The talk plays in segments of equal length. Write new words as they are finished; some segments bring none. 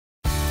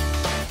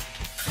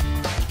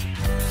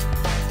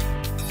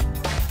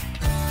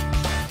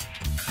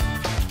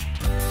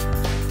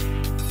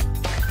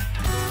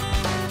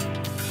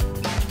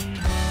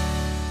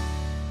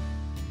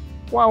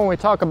Well, when we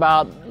talk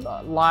about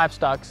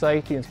livestock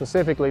safety and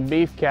specifically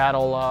beef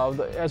cattle,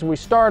 as we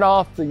start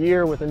off the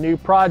year with a new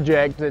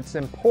project, it's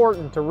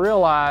important to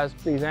realize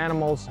these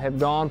animals have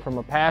gone from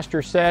a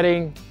pasture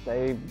setting,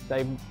 they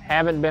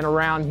haven't been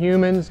around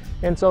humans,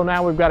 and so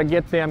now we've got to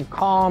get them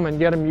calm and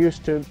get them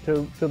used to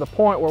the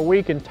point where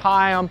we can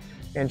tie them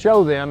and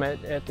show them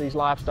at these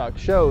livestock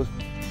shows.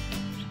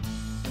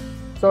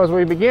 So as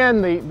we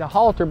begin the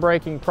halter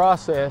breaking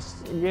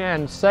process,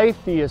 again,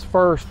 safety is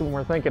first when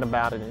we're thinking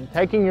about it, and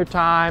taking your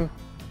time,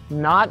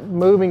 not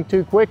moving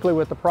too quickly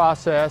with the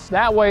process.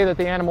 That way that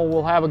the animal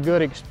will have a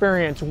good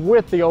experience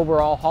with the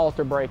overall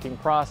halter breaking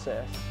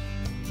process.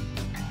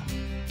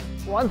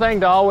 One thing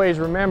to always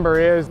remember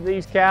is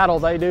these cattle,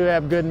 they do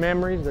have good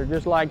memories. They're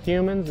just like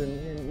humans,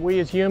 and we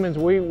as humans,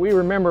 we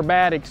remember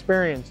bad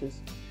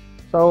experiences.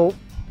 So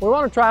we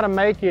want to try to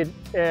make it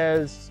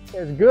as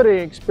good an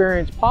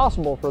experience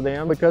possible for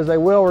them, because they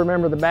will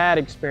remember the bad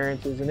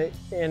experiences.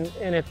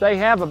 And if they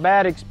have a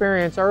bad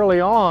experience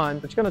early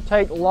on, it's going to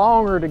take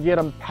longer to get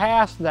them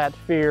past that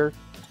fear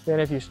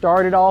than if you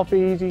started off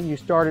easy, you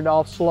started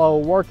off slow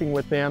working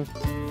with them.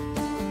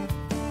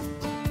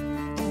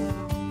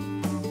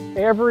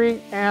 Every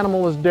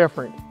animal is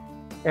different.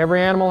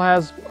 Every animal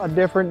has a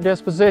different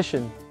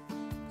disposition.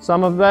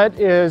 Some of that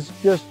is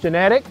just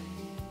genetic,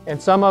 and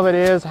some of it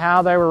is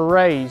how they were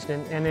raised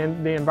and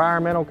in the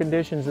environmental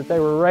conditions that they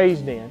were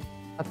raised in.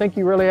 I think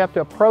you really have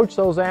to approach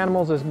those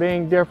animals as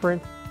being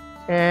different,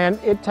 and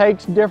it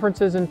takes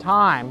differences in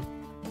time.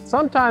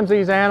 Sometimes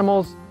these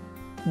animals,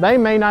 they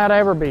may not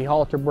ever be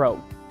halter broke.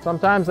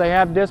 Sometimes they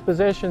have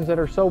dispositions that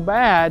are so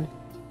bad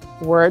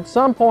where at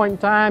some point in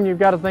time you've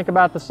got to think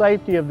about the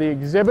safety of the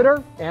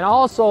exhibitor and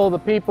also the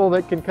people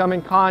that can come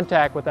in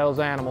contact with those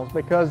animals,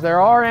 because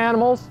there are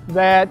animals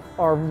that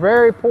are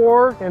very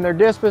poor in their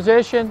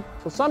disposition.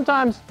 So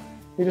sometimes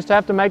you just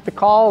have to make the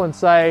call and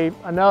say,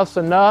 enough's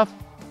enough.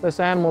 This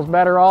animal's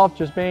better off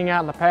just being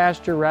out in the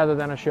pasture rather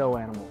than a show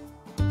animal.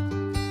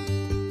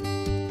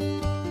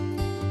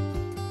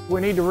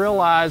 We need to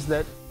realize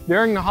that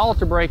during the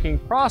halter breaking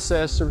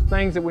process, there are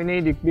things that we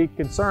need to be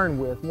concerned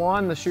with.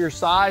 One, the sheer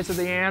size of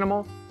the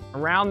animal,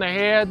 around the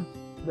head,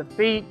 the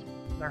feet,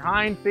 their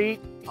hind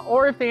feet,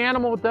 or if the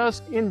animal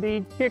does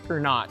indeed kick or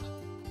not,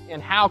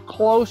 and how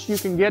close you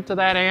can get to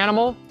that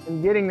animal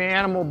and getting the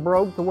animal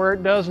broke to where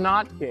it does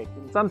not kick.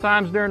 And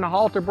sometimes during the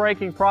halter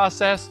breaking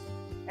process,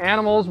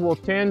 animals will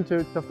tend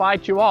to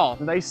fight you off.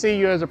 They see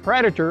you as a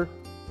predator,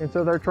 and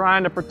so they're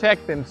trying to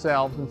protect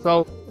themselves. And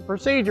so the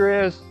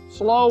procedure is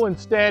slow and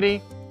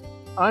steady.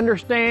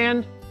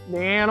 Understand the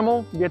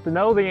animal, get to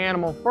know the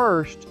animal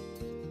first,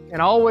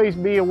 and always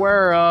be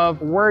aware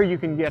of where you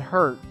can get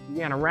hurt.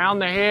 Again, around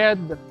the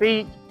head, the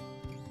feet,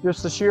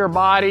 just the sheer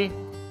body,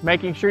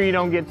 making sure you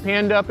don't get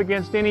pinned up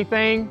against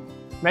anything,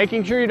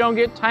 making sure you don't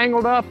get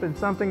tangled up in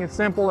something as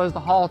simple as the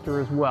halter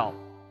as well.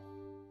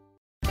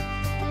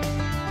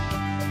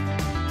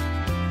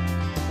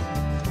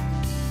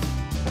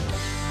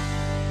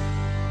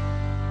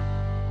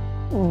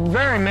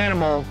 Very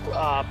minimal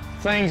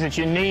things that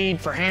you need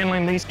for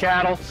handling these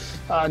cattle.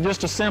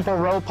 Just a simple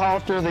rope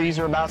halter. These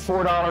are about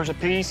 $4 a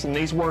piece, and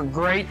these work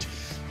great.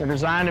 They're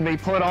designed to be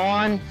put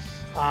on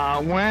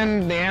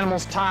when the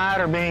animal's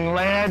tied or being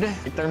led.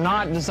 They're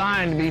not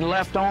designed to be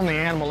left on the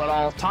animal at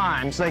all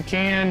times. They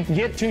can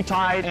get too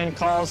tight and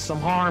cause some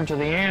harm to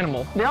the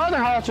animal. The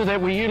other halter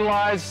that we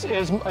utilize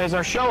is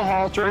our show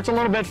halter. It's a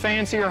little bit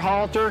fancier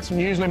halter. It's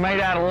usually made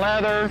out of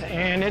leather,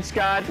 and it's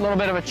got a little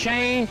bit of a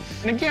chain.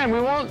 And again,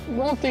 we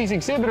want these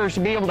exhibitors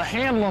to be able to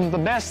handle them the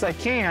best they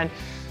can.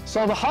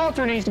 So the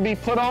halter needs to be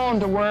put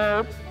on to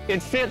where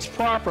it fits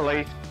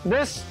properly.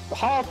 This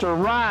halter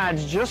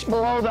rides just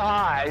below the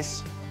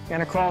eyes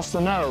and across the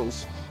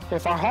nose.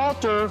 If our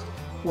halter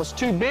was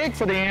too big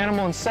for the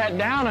animal and sat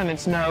down on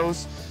its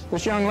nose,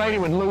 this young lady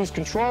would lose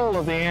control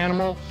of the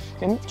animal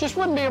and just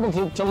wouldn't be able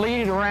to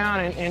lead it around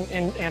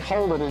and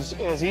hold it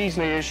as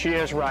easily as she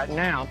is right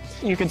now.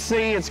 You can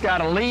see it's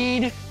got a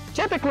lead,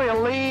 typically a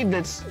lead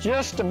that's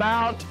just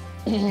about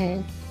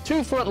 2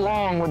 foot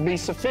long would be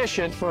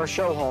sufficient for a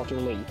show halter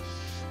lead.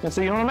 And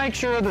so you want to make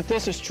sure that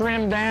this is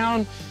trimmed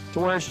down to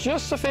where it's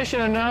just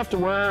sufficient enough to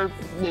where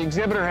the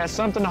exhibitor has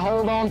something to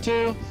hold on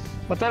to,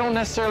 but they don't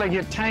necessarily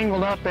get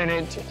tangled up in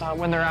it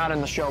when they're out in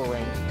the show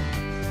ring.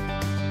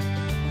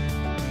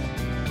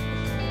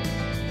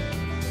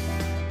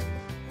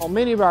 On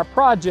many of our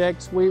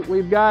projects,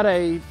 we've got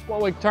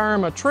what we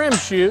term a trim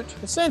chute.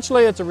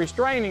 Essentially, it's a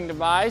restraining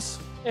device,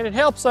 and it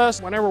helps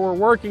us whenever we're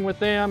working with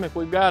them, if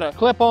we've got to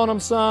clip on them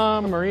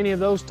some or any of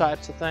those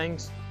types of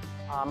things.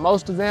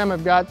 Most of them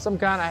have got some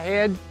kind of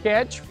head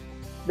catch.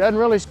 Doesn't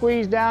really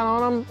squeeze down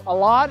on them a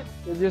lot.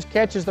 It just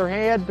catches their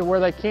head to where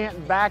they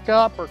can't back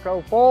up or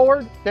go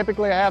forward.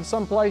 Typically, I have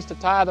some place to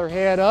tie their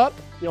head up.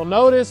 You'll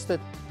notice that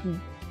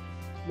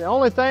the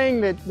only thing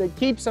that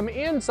keeps them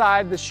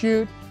inside the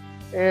chute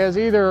is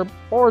either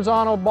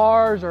horizontal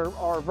bars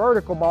or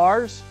vertical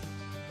bars,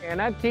 and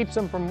that keeps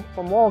them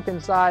from walking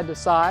side to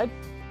side.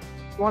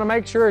 You want to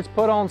make sure it's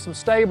put on some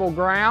stable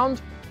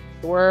ground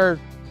where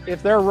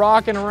If they're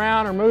rocking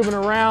around or moving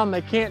around,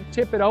 they can't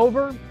tip it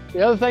over.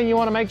 The other thing you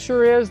want to make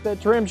sure is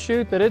that trim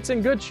chute, that it's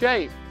in good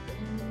shape.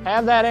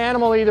 Have that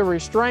animal either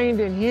restrained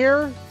in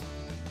here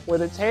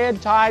with its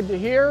head tied to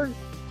here,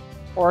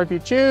 or if you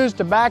choose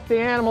to back the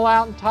animal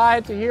out and tie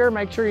it to here,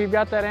 make sure you've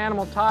got that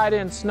animal tied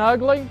in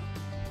snugly.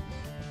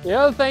 The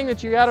other thing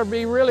that you got to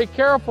be really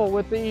careful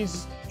with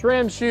these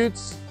trim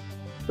chutes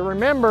to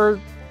remember,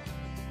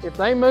 if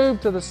they move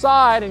to the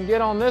side and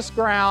get on this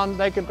ground,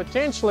 they can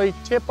potentially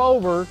tip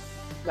over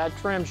that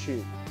trim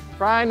chute.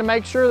 Trying to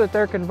make sure that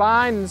they're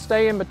confined and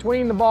stay in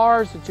between the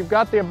bars, that you've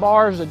got the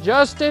bars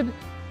adjusted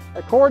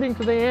according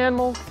to the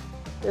animal,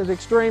 is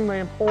extremely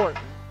important.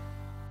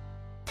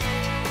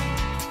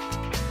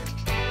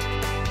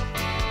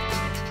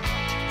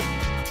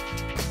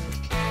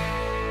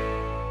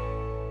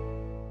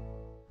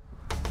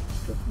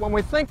 When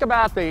we think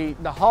about the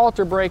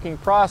halter breaking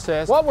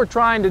process, what we're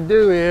trying to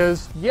do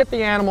is get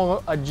the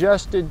animal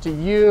adjusted to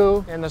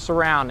you and the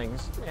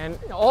surroundings, and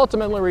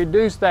ultimately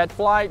reduce that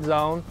flight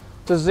zone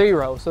to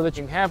zero so that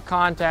you can have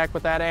contact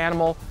with that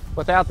animal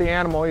without the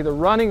animal either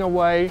running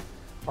away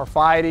or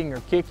fighting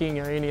or kicking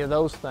or any of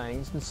those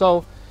things. And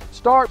so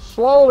start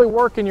slowly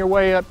working your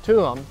way up to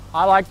them.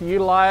 I like to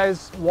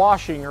utilize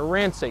washing or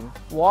rinsing.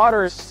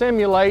 Water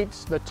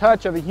simulates the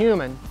touch of a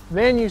human.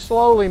 Then you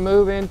slowly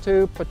move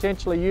into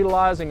potentially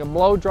utilizing a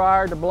blow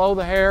dryer to blow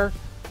the hair.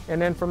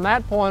 And then from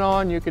that point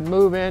on, you can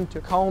move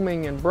into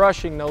combing and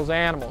brushing those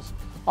animals.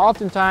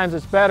 Oftentimes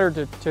it's better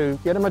to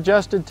get them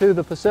adjusted to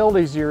the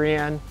facilities you're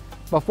in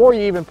before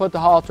you even put the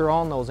halter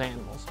on those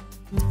animals.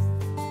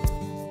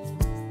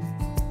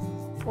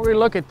 We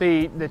look at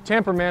the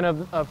temperament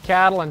of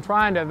cattle and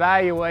trying to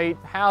evaluate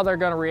how they're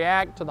going to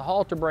react to the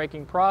halter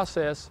breaking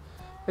process.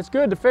 It's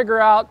good to figure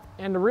out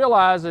and to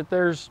realize that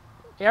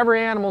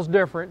every animal's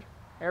different.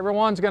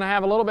 Everyone's going to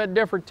have a little bit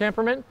different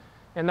temperament,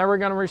 and they're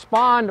going to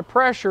respond to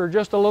pressure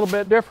just a little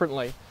bit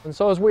differently. And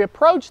so as we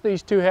approach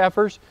these two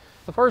heifers,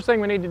 the first thing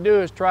we need to do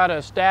is try to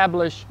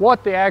establish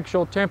what the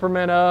actual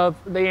temperament of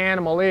the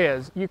animal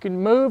is. You can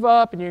move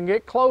up and you can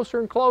get closer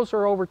and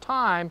closer over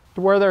time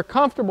to where they're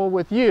comfortable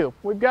with you.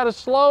 We've got to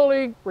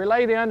slowly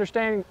relay the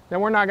understanding that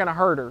we're not going to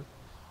hurt her.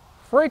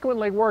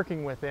 Frequently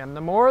working with them.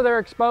 The more they're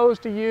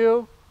exposed to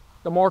you,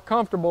 the more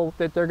comfortable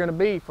that they're going to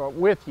be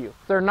with you.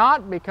 If they're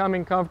not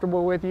becoming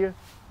comfortable with you,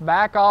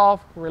 back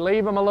off,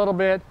 relieve them a little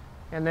bit,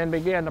 and then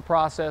begin the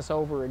process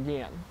over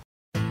again.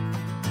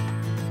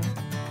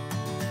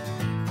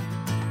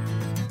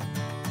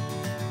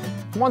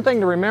 One thing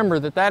to remember,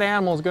 that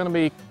animal is going to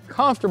be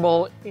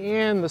comfortable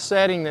in the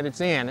setting that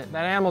it's in.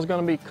 That animal is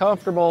going to be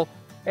comfortable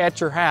at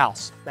your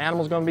house. The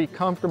animal is going to be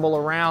comfortable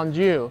around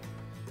you.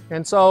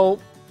 And so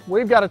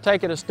we've got to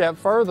take it a step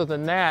further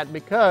than that,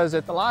 because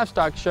at the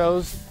livestock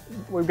shows,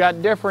 we've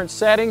got different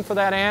setting for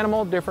that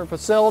animal, different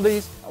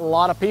facilities, a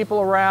lot of people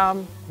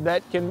around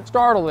that can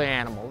startle the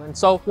animal. And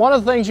so one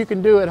of the things you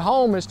can do at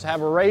home is to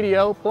have a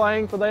radio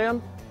playing for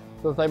them,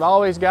 so that they've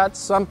always got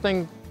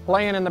something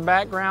playing in the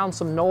background,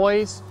 some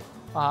noise.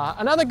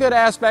 Another good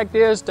aspect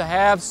is to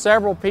have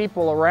several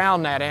people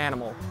around that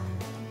animal.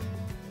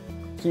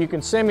 So you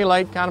can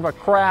simulate kind of a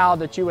crowd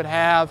that you would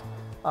have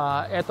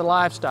at the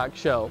livestock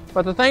show.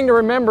 But the thing to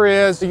remember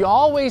is you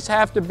always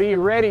have to be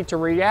ready to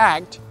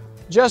react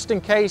just in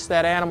case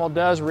that animal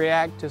does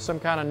react to some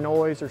kind of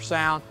noise or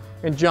sound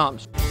and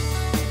jumps.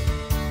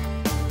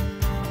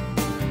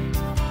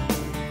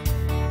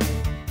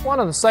 One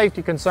of the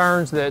safety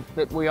concerns that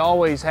we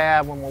always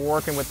have when we're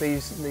working with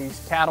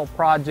these cattle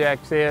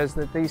projects is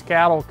that these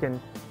cattle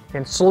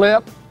can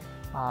slip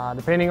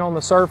depending on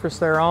the surface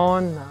they're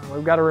on.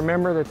 We've got to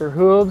remember that their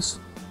hooves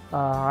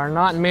are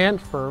not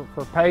meant for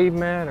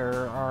pavement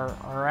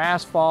or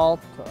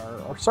asphalt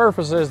or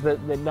surfaces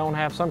that don't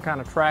have some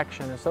kind of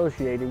traction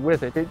associated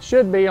with it. It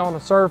should be on a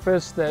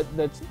surface that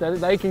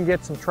they can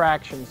get some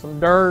traction, some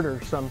dirt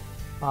or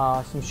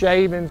some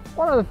shavings.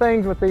 One of the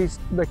things with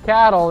the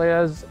cattle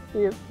is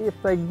if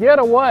they get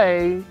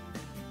away,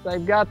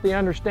 they've got the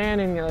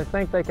understanding that they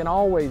think they can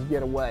always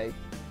get away.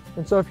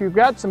 And so if you've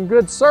got some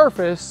good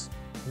surface,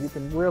 you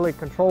can really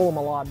control them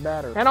a lot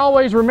better. And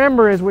always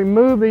remember, as we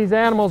move these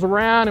animals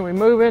around and we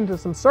move into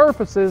some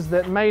surfaces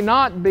that may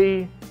not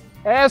be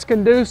as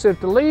conducive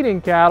to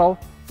leading cattle,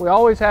 we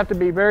always have to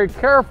be very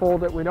careful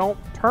that we don't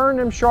turn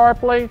them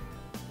sharply.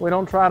 We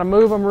don't try to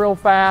move them real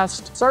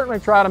fast.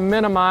 Certainly try to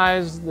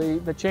minimize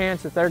the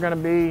chance that they're going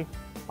to be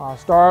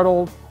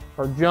startled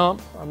or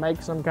jump or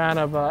make some kind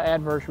of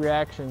adverse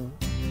reaction.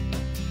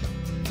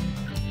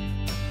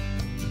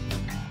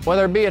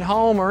 Whether it be at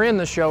home or in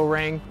the show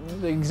ring,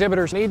 the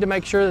exhibitors need to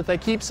make sure that they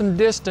keep some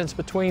distance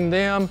between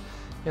them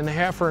and the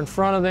heifer in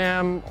front of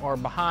them or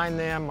behind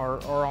them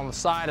or on the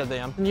side of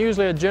them. And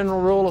usually a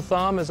general rule of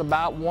thumb is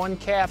about one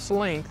calf's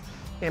length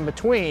in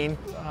between.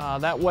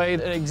 That way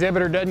the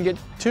exhibitor doesn't get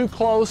too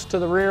close to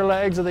the rear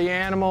legs of the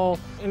animal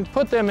and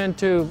put them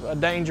into a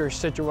dangerous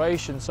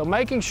situation. So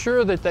making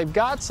sure that they've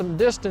got some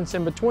distance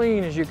in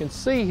between, as you can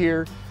see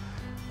here,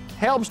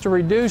 helps to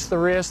reduce the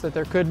risk that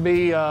there could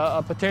be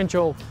a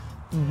potential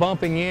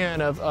bumping in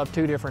of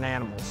two different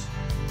animals.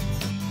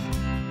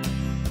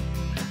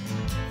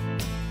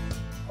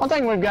 One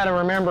thing we've got to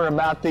remember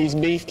about these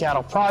beef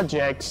cattle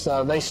projects,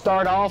 they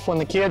start off when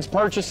the kids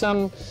purchase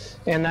them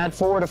in that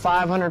 400 to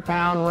 500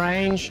 pound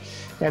range,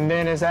 and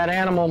then as that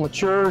animal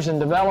matures and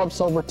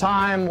develops over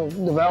time, will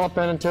develop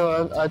into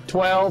a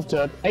 12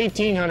 to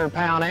 1800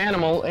 pound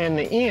animal in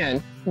the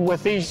end.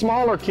 With these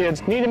smaller kids,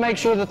 you need to make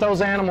sure that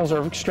those animals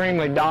are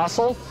extremely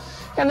docile.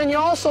 And then you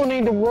also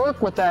need to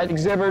work with that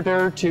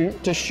exhibitor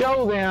to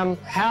show them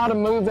how to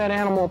move that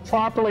animal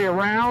properly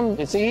around.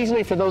 It's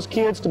easy for those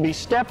kids to be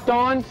stepped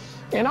on,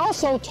 and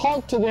also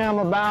talk to them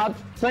about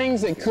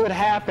things that could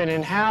happen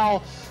and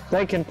how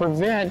they can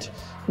prevent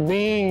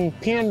being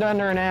pinned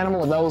under an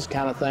animal, those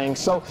kind of things.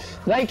 So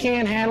they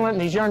can handle it,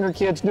 and these younger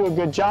kids do a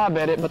good job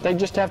at it, but they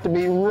just have to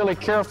be really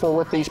careful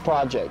with these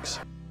projects.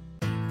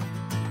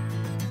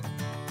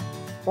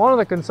 One of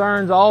the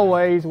concerns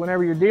always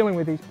whenever you're dealing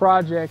with these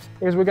projects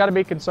is we've got to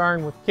be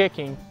concerned with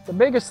kicking. The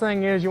biggest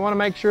thing is you want to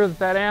make sure that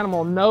that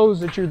animal knows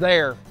that you're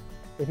there.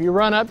 If you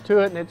run up to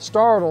it and it's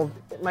startled,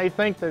 it may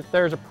think that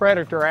there's a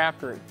predator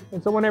after it.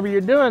 And so whenever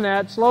you're doing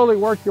that, slowly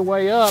work your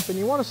way up, and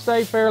you want to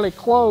stay fairly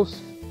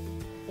close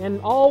and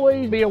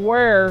always be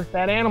aware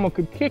that animal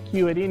could kick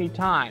you at any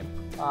time.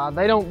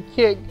 They don't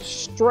kick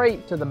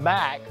straight to the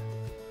back.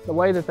 The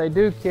way that they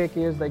do kick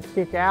is they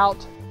kick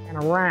out and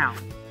around.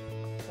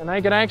 And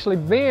they can actually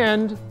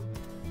bend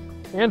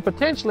and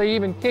potentially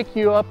even kick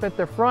you up at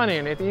the front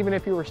end, even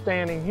if you were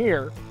standing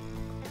here,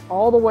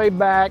 all the way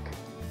back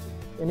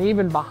and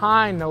even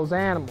behind those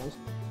animals.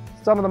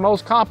 Some of the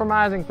most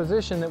compromising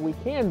position that we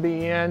can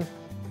be in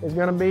is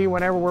going to be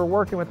whenever we're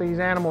working with these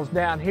animals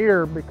down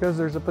here, because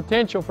there's a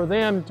potential for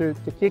them to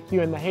kick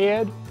you in the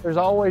head. There's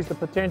always the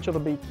potential to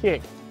be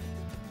kicked.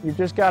 You've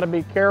just got to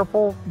be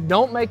careful.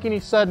 Don't make any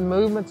sudden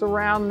movements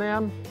around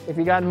them. If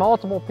you got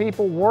multiple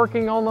people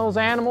working on those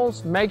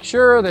animals, make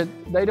sure that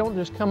they don't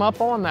just come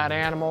up on that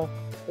animal,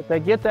 that they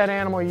get that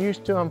animal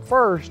used to them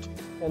first,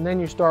 and then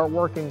you start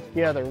working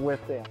together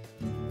with them.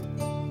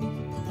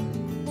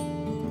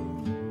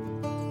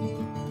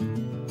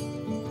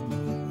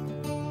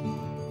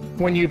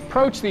 When you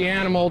approach the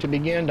animal to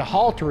begin to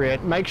halter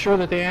it, make sure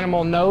that the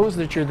animal knows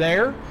that you're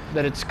there,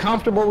 that it's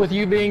comfortable with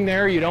you being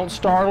there, you don't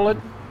startle it.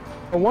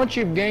 And once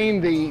you've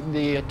gained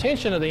the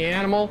attention of the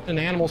animal and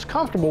the animal's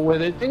comfortable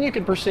with it, then you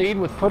can proceed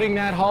with putting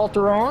that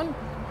halter on.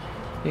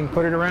 You can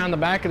put it around the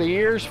back of the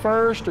ears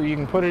first, or you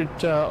can put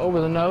it over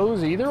the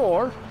nose, either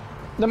or.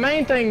 The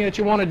main thing that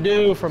you want to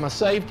do from a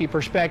safety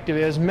perspective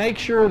is make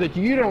sure that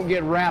you don't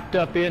get wrapped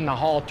up in the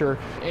halter,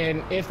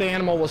 and if the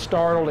animal was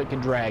startled, it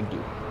could drag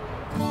you.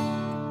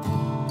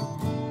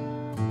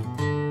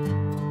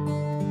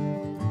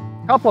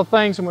 A couple of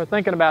things when we're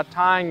thinking about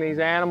tying these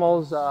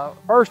animals.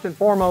 First and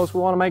foremost,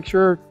 we want to make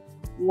sure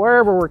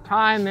wherever we're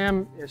tying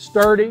them is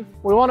sturdy.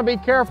 We want to be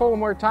careful when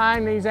we're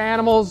tying these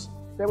animals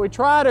that we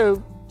try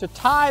to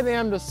tie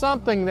them to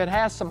something that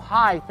has some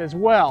height as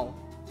well.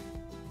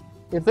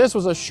 If this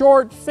was a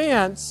short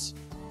fence,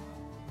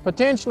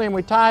 potentially, and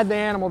we tied the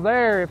animal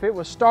there, if it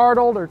was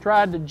startled or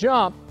tried to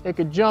jump, it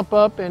could jump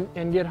up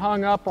and get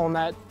hung up on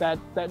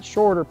that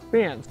shorter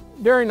fence.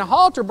 During the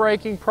halter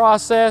breaking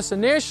process,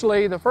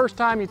 initially, the first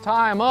time you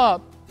tie them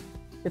up,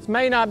 it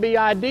may not be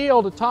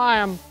ideal to tie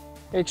them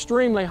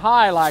extremely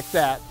high like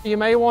that. You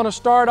may want to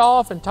start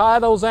off and tie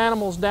those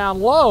animals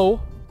down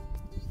low,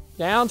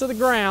 down to the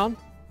ground,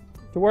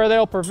 to where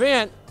they'll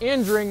prevent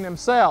injuring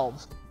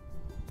themselves.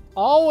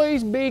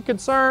 Always be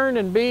concerned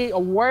and be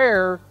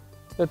aware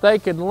that they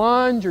could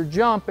lunge or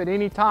jump at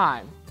any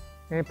time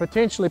and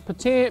potentially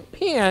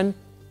pin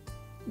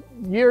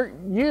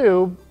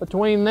you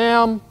between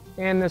them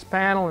and this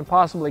panel and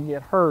possibly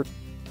get hurt.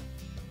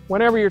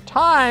 Whenever you're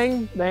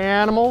tying the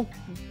animal,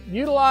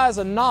 utilize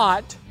a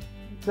knot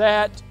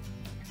that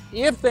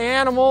if the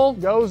animal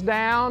goes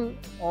down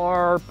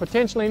or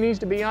potentially needs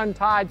to be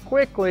untied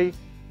quickly,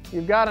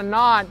 you've got a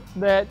knot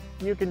that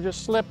you can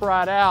just slip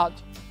right out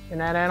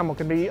and that animal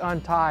can be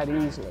untied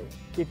easily.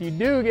 If you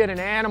do get an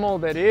animal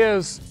that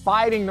is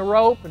fighting the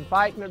rope and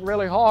fighting it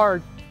really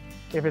hard,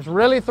 if it's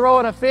really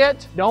throwing a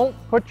fit, don't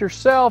put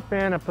yourself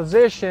in a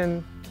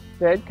position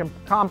that can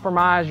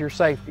compromise your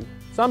safety.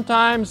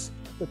 Sometimes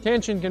the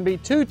tension can be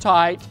too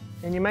tight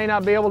and you may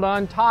not be able to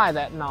untie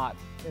that knot.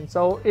 And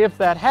so if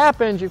that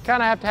happens, you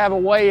kind of have to have a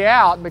way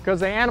out because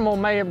the animal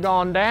may have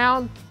gone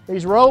down.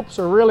 These ropes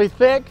are really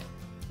thick,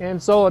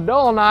 and so a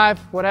dull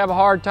knife would have a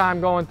hard time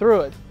going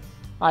through it.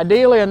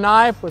 Ideally, a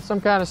knife with some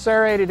kind of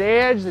serrated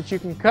edge that you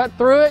can cut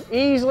through it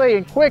easily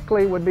and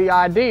quickly would be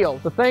ideal.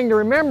 The thing to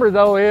remember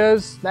though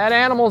is that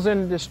animal's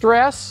in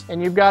distress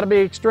and you've got to be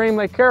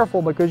extremely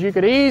careful because you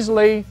could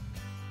easily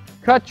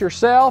cut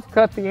yourself,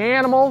 cut the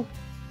animal.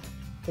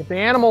 If the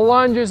animal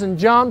lunges and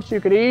jumps, you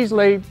could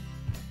easily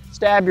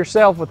stab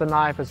yourself with a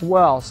knife as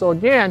well. So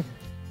again,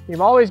 you've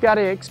always got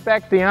to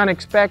expect the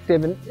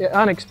unexpected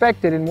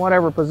in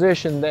whatever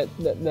position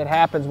that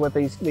happens with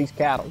these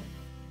cattle.